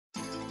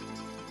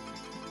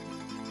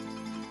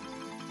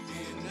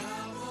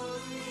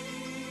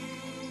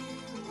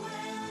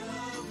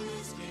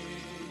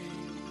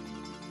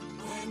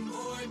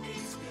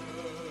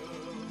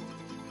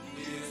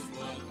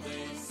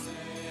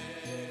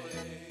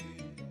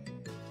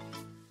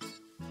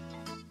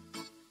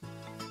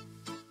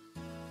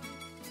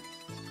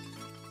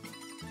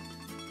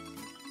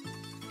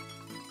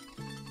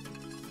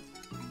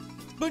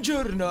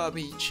Buongiorno,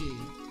 amici.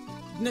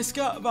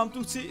 Dneska vám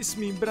tu chci s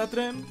mým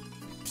bratrem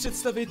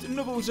představit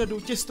novou řadu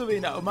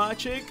těstovin a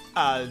omáček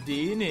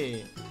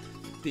Aldini.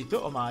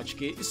 Tyto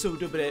omáčky jsou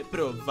dobré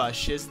pro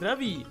vaše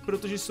zdraví,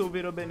 protože jsou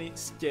vyrobeny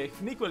z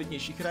těch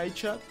nejkvalitnějších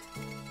rajčat,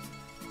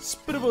 z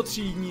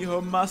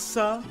prvotřídního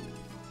masa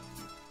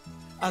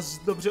a z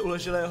dobře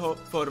uleželého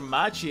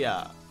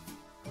formáčia.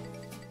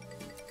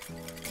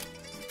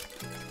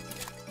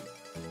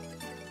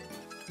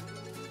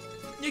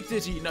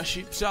 Někteří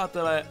naši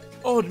přátelé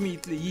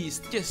odmítli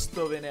jíst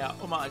těstoviny a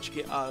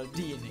omáčky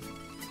Aldini.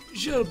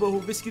 Žel bohu,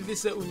 vyskytly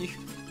se u nich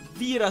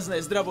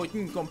výrazné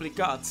zdravotní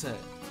komplikace.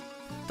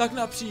 Tak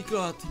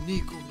například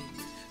Nikumi.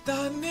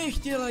 Ta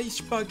nechtěla jíst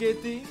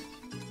špagety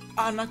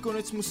a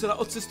nakonec musela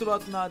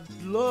odcestovat na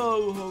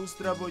dlouhou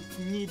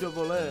zdravotní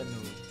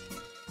dovolenou.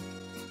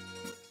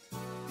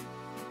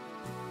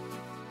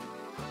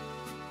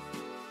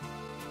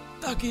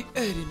 Taky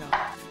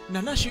Erina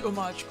na naši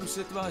omáčku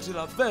se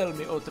tvářila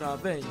velmi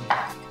otráveně.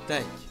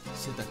 Teď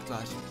se tak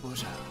tváří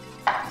pořád.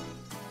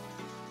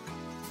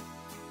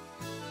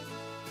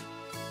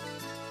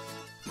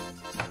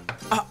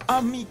 A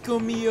amico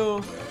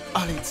mio,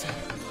 Alice,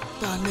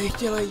 ta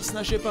nechtěla jíst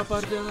naše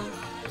papardele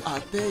a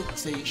teď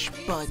se jí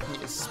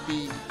špatně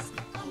spí.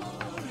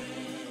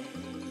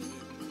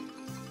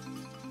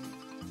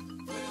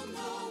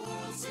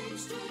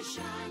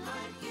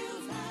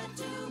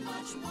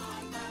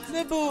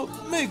 Nebo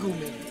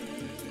Megumi.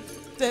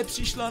 Té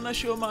přišla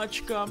naše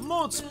omáčka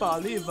moc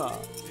pálivá,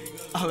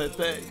 ale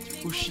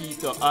teď už jí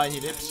to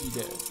ani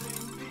nepřijde.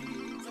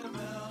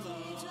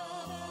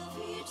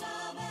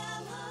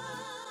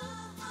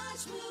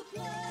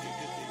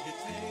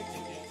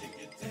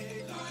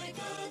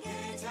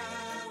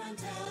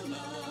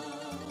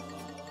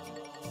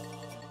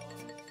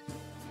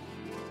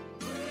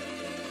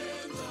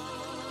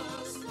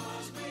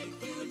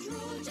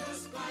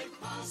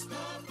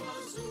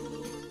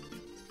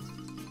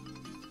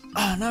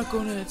 A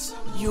nakonec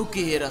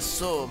Yukihira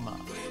Soma.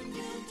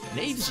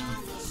 Nejdřív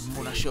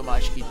mu naše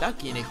omáčky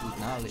taky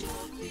nechutnaly,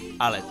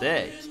 ale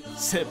teď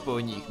se po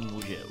nich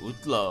může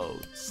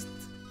utlouct.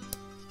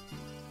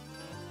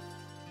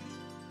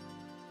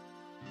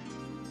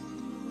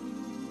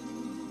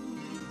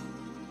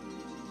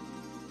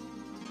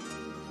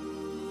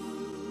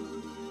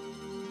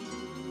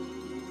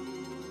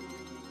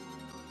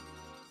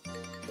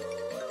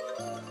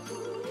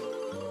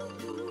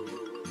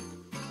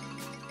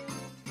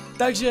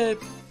 Takže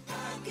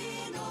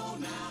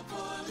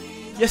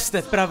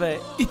jeste pravé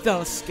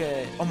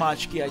italské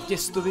omáčky a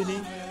těstoviny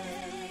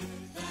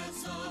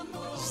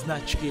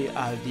značky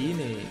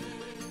Aldini.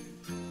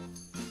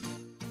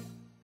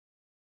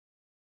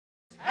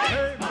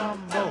 Hey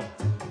Mambo,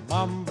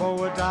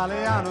 Mambo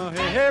Italiano,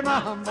 hey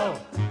Mambo,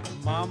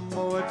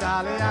 Mambo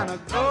Italiano,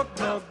 go,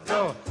 go,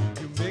 go.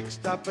 You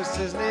mixed up a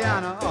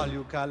Siciliano, all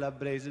you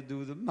Calabrese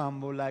do the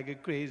mambo like a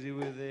crazy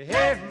with a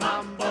hey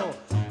Mambo.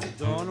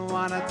 Don't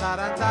wanna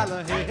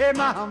tarantella, hey, hey,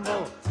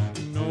 Mambo.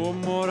 No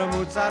more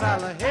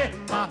mozzarella, hey,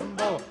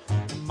 Mambo.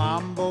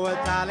 Mambo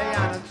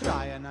Italiano,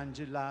 try an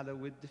angelada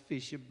with the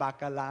fishy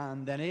bacala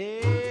and then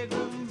hey,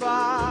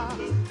 Goomba.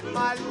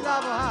 I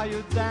love how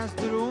you dance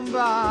the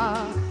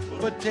rumba.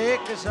 But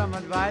take some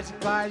advice,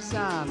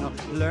 paisano,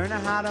 learn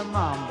how to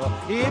mambo.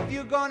 If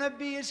you're gonna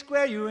be a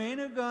square, you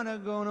ain't gonna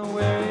go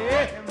nowhere,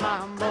 hey,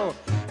 Mambo.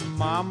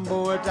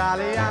 Mambo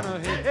Italiano,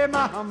 hey, hey,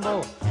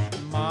 Mambo.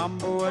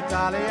 Mambo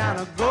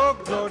Italiano, go,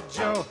 go,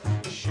 Joe.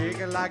 Shake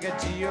it like a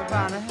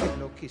Giovanna.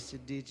 Hello, kiss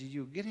it, did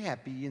you get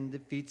happy in the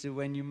pizza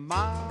when you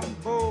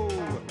Mambo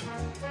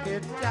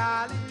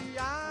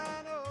Italiano?